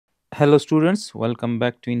Hello students, welcome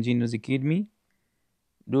back to Engineers Academy.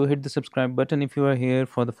 Do hit the subscribe button if you are here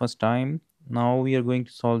for the first time. Now we are going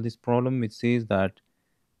to solve this problem which says that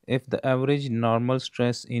if the average normal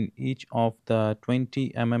stress in each of the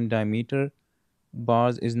 20 diameter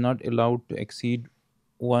bars is not allowed to exceed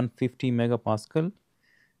 150 megapascal,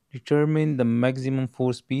 determine the maximum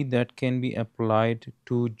force P that can be applied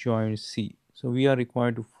to joint C. So we are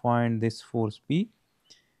required to find this force P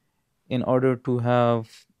in order to have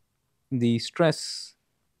the stress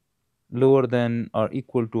lower than or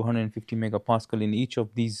equal to 150 megapascal in each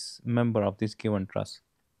of these member of this given truss.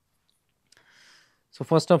 So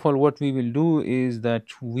first of all, what we will do is that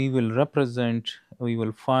we will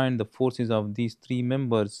find the forces of these three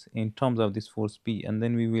members in terms of this force P, and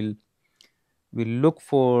then we look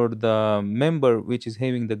for the member which is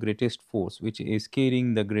having the greatest force, which is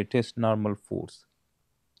carrying the greatest normal force.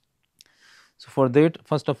 So for that,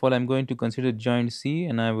 first of all, I'm going to consider joint C,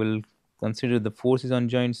 and I will consider the forces on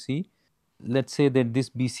joint C. Let's say that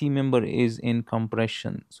this BC member is in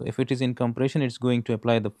compression. So if it is in compression, it's going to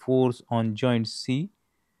apply the force on joint C,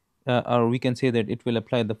 or we can say that it will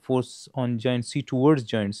apply the force on joint C towards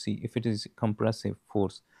joint C if it is compressive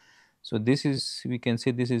force. So this is, we can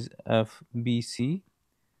say this is FBC,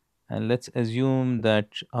 and let's assume that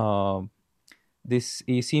this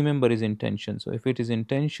AC member is in tension. So if it is in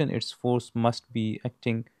tension, its force must be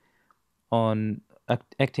acting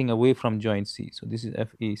away from joint C. So this is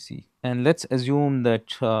FAC. And let's assume that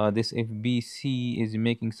this FBC is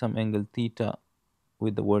making some angle theta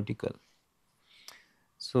with the vertical.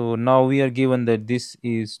 So now we are given that this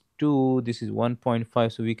is 2, this is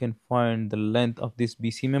 1.5. So we can find the length of this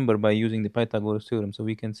BC member by using the Pythagoras theorem. So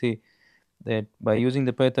we can say that by using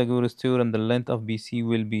the Pythagoras theorem, the length of BC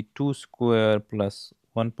will be 2 square plus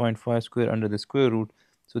 1.5 square under the square root.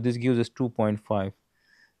 So this gives us 2.5.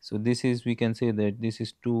 So this is, we can say that this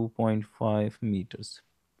is 2.5 meters.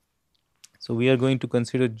 So we are going to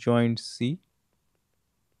consider joint C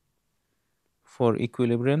for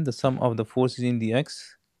equilibrium. The sum of the forces in the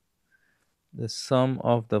x, the sum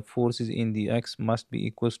of the forces in the x must be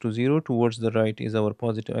equals to 0. Towards the right is our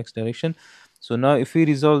positive x direction. So now if we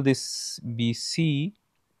resolve this BC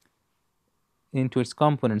into its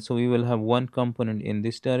components, so we will have one component in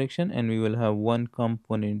this direction and we will have one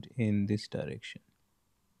component in this direction.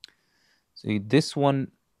 So this one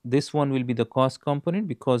will be the cos component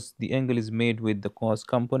because the angle is made with the cos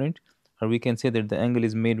component, or we can say that the angle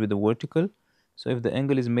is made with the vertical. So if the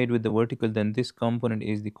angle is made with the vertical, then this component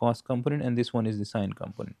is the cos component and this one is the sine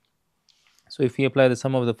component. So if we apply the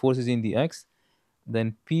sum of the forces in the x,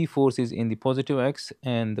 then P force is in the positive x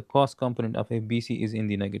and the cos component of FBC is in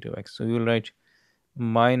the negative x. So we will write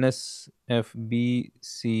minus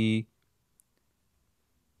FBC,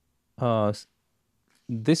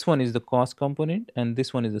 this one is the cos component and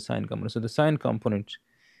this one is the sine component. So the sine component,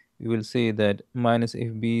 we will say that minus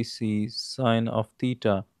FBC sine of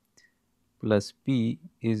theta plus P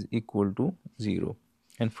is equal to 0.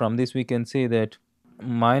 And from this we can say that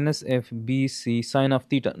minus FBC sine of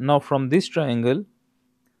theta. Now from this triangle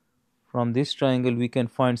we can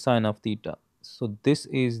find sine of theta. So this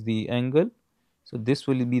is the angle. So this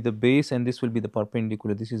will be the base and this will be the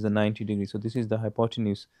perpendicular. This is the 90 degrees. So this is the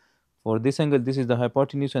hypotenuse. For this angle, this is the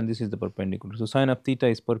hypotenuse and this is the perpendicular. So sine of theta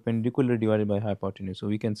is perpendicular divided by hypotenuse. So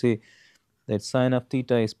we can say that sine of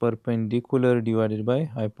theta is perpendicular divided by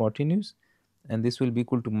hypotenuse, and this will be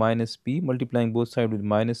equal to minus P. Multiplying both sides with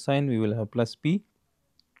minus sign, we will have plus P.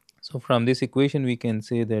 So from this equation, we can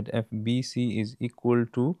say that FBC is equal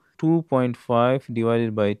to 2.5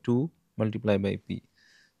 divided by 2 multiplied by P.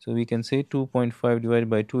 So we can say 2.5 divided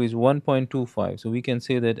by 2 is 1.25. So we can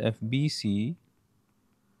say that FBC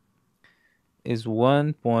is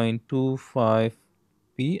 1.25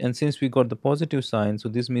 P, and since we got the positive sign, so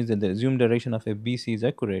this means that the assumed direction of FBC is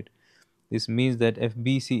accurate. This means that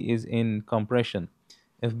FBC is in compression.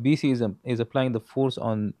 FBC is applying the force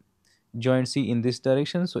on joint C in this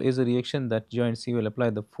direction. So as a reaction, that joint C will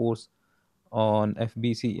apply the force on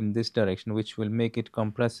FBC in this direction, which will make it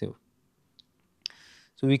compressive.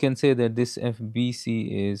 So we can say that this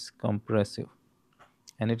FBC is compressive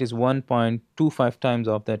and it is 1.25 times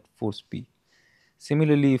of that force P.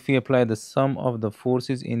 Similarly, if we apply the sum of the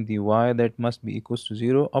forces in the y, that must be equals to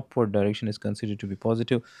 0. Upward direction is considered to be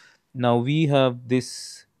positive. Now we have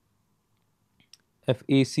this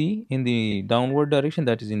FAC in the downward direction,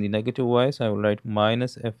 that is in the negative y. So I will write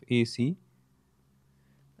minus FAC.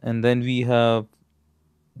 And then we have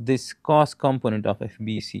this cos component of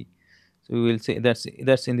FBC. So we will say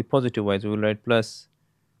that's in the positive y. So we will write plus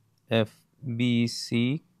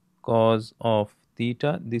FBC cos of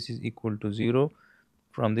theta. This is equal to 0.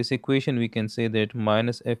 From this equation, we can say that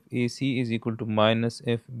minus FAC is equal to minus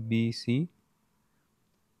FBC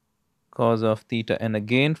cos of theta. And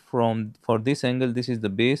again, for this angle, this is the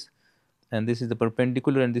base, and this is the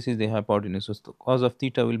perpendicular, and this is the hypotenuse. So the cos of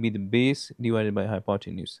theta will be the base divided by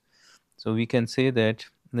hypotenuse. So we can say that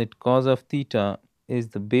cos of theta is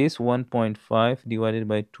the base 1.5 divided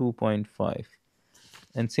by 2.5.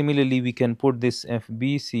 And similarly, we can put this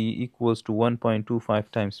FBC equals to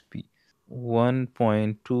 1.25 times P.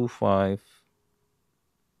 1.25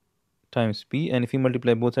 times P, and if we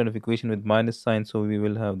multiply both sides of equation with minus sign, so we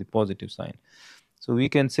will have the positive sign. So we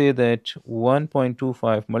can say that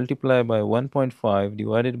 1.25 multiplied by 1.5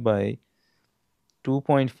 divided by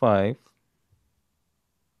 2.5,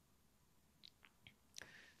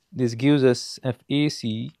 this gives us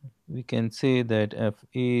FAC. We can say that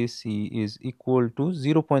FAC is equal to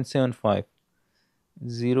 0.75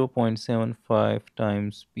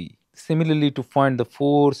 times P. Similarly, to find the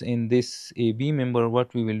force in this AB member,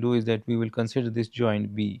 what we will do is that we will consider this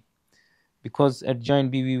joint B, because at joint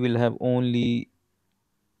B we will have only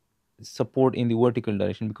support in the vertical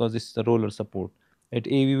direction, because this is the roller support. At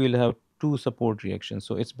A we will have two support reactions,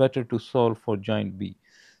 so it's better to solve for joint B.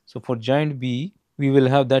 So for joint B we will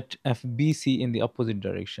have that FBC in the opposite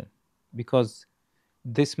direction, because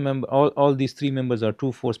this member, all these three members are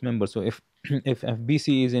two force members. So if if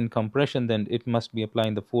FBC is in compression, then it must be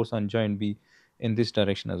applying the force on joint B in this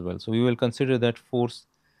direction as well. So we will consider that force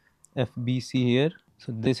FBC here.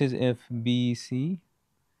 So this is FBC,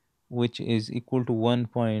 which is equal to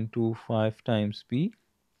 1.25 times P.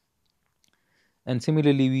 And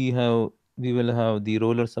similarly, we will have the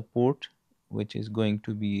roller support, which is going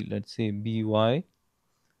to be, let's say, BY.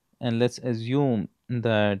 And let's assume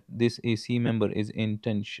that this AC member is in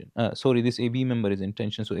tension. This AB member is in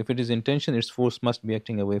tension. So if it is in tension, its force must be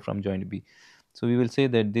acting away from joint B. So we will say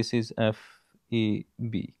that this is FAB.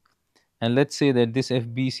 And let's say that this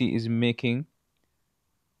FBC is making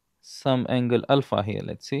some angle alpha here.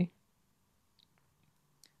 Let's say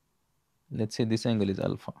this angle is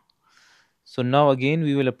alpha. So now again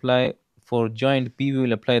we will apply for joint B, we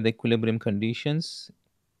will apply the equilibrium conditions.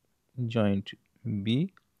 Joint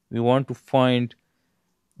B, we want to find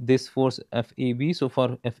this force FAB. So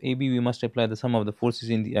for FAB we must apply the sum of the forces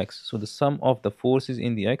in the X. So the sum of the forces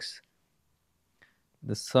in the X,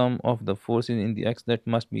 that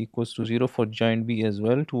must be equals to 0 for joint B as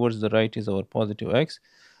well. Towards the right is our positive X.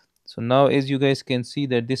 So now as you guys can see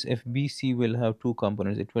that this FBC will have two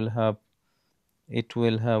components. It will have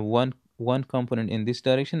one component in this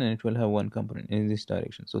direction, and it will have one component in this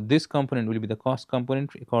direction. So this component will be the cos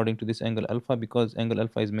component according to this angle alpha, because angle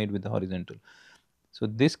alpha is made with the horizontal. So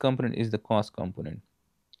this component is the cos component.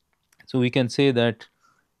 So we can say that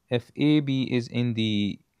FAB is in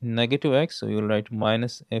the negative X, so you will write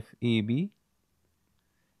minus FAB,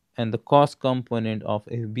 and the cos component of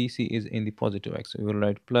FBC is in the positive X, so you will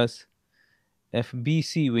write plus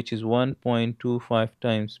FBC, which is 1.25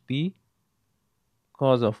 times P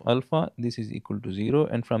cos of alpha. This is equal to 0,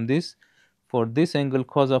 and from this, for this angle,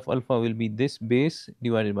 cos of alpha will be this base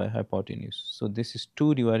divided by hypotenuse. So this is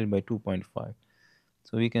 2 divided by 2.5.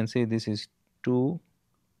 So we can say this is 2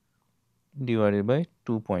 divided by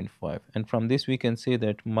 2.5, and from this we can say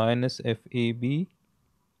that minus FAB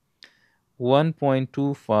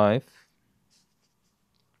 1.25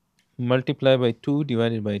 multiplied by 2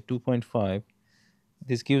 divided by 2.5,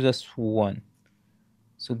 this gives us 1.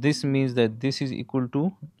 So this means that this is equal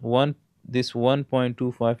to 1. This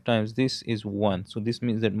 1.25 times this is 1. So this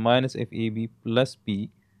means that minus FAB plus P,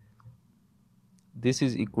 this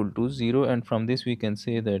is equal to 0, and from this we can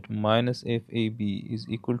say that minus FAB is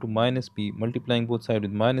equal to minus P, multiplying both sides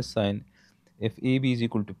with minus sign. FAB is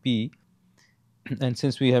equal to P, and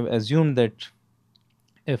since we have assumed that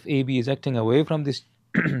FAB is acting away from this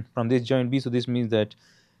from this joint B, so this means that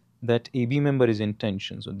AB member is in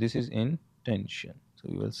tension. So this is in tension. So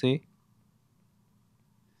we will say,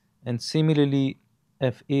 and similarly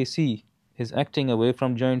FAC is acting away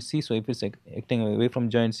from joint C. So if it's acting away from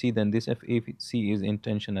joint C, then this FAC is in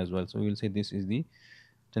tension as well. So we will say this is the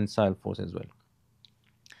tensile force as well.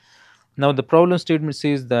 Now the problem statement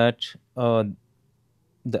says that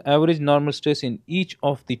the average normal stress in each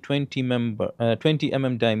of the 20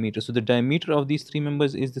 mm diameter. So the diameter of these three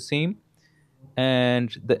members is the same,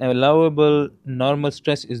 and the allowable normal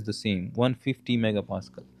stress is the same, 150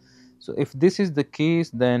 megapascal. So if this is the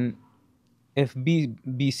case, then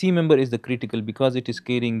BC member is the critical, because it is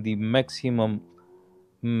carrying the maximum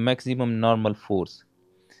normal force.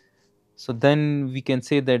 So then we can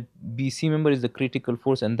say that BC member is the critical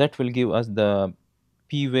force, and that will give us the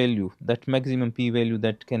P value, that maximum P value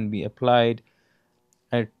that can be applied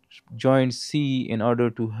at joint C in order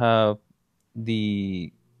to have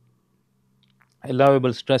the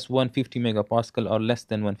allowable stress 150 megapascal or less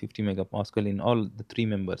than 150 megapascal in all the three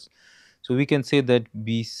members. So we can say that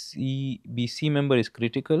BC member is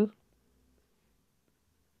critical.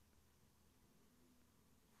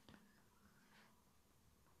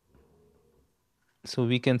 So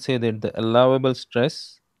we can say that the allowable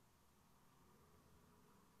stress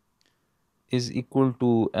is equal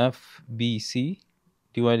to FBC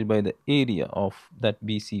divided by the area of that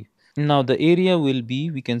BC. Now the area will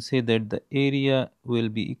be, we can say that the area will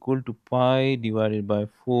be equal to pi divided by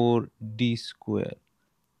 4d square.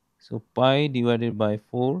 So pi divided by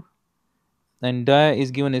 4, and dia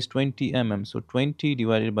is given as 20 mm. So 20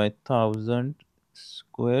 divided by 1000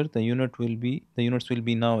 square, the units will be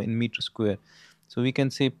now in meter square. So we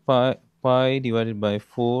can say pi divided by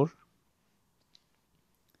 4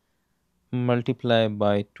 multiplied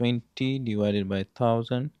by 20 divided by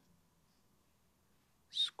 1000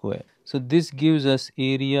 square. So this gives us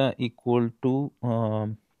area equal to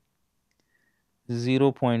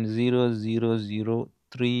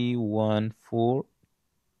 0.000314,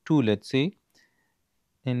 let's say,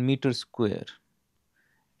 in meter square.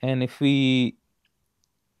 And if we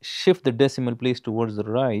shift the decimal place towards the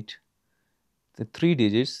right, the 3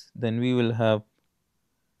 digits, then we will have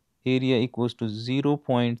area equals to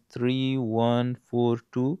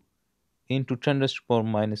 0.3142 into 10 raised to the power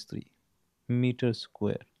minus 3 meter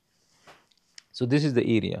square. So this is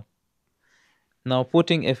the area. Now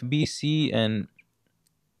putting FBC and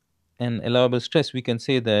allowable stress, we can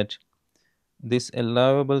say that this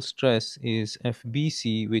allowable stress is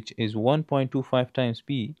FBC, which is 1.25 times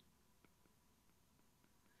P,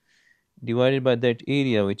 divided by that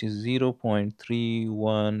area, which is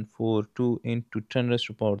 0.3142 into 10 raised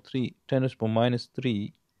to the power 3, 10 raised to the power minus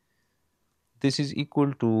 3. This is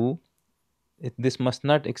equal to, this must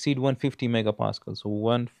not exceed 150 megapascal. So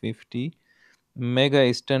 150 mega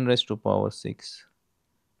is 10 raised to the power 6.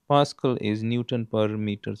 Pascal is Newton per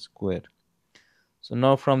meter square. So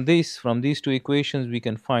now from these two equations, we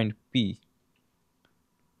can find P.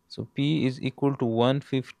 So P is equal to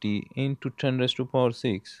 150 into 10 raised to the power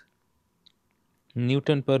 6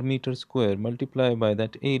 Newton per meter square multiplied by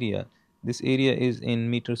that area. This area is in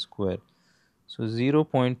meter square. So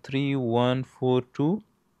 0.3142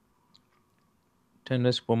 10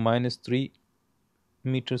 raised to the power minus 3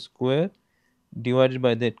 meter square divided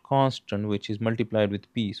by that constant, which is multiplied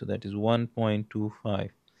with P. So that is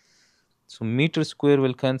 1.25. So meter square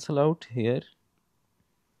will cancel out here,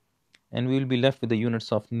 and we will be left with the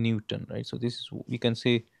units of Newton, right? So this is, we can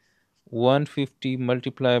say, 150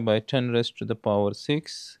 multiplied by 10 raised to the power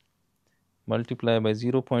 6 multiplied by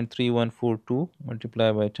 0.3142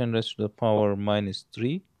 multiplied by 10 raised to the power minus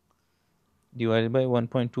 3 divided by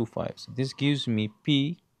 1.25. So this gives me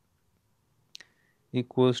P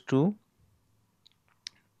equals to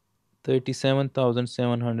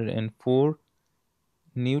 37,704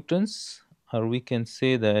 newtons, or we can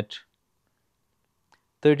say that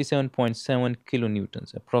 37.7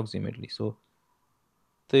 kilonewtons approximately. So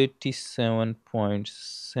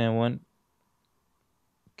 37.7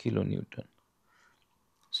 kilonewton.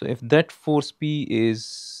 So if that force P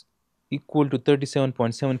is equal to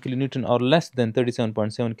 37.7 kilonewton or less than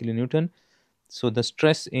 37.7 kilonewton, so the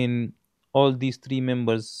stress in all these three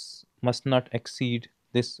members must not exceed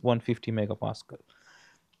this 150 megapascal.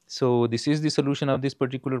 So this is the solution of this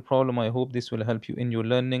particular problem. I hope this will help you in your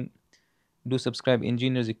learning. Do subscribe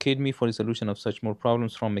Engineers Academy for the solution of such more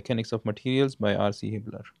problems from Mechanics of Materials by R.C.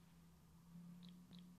 Hibbeler.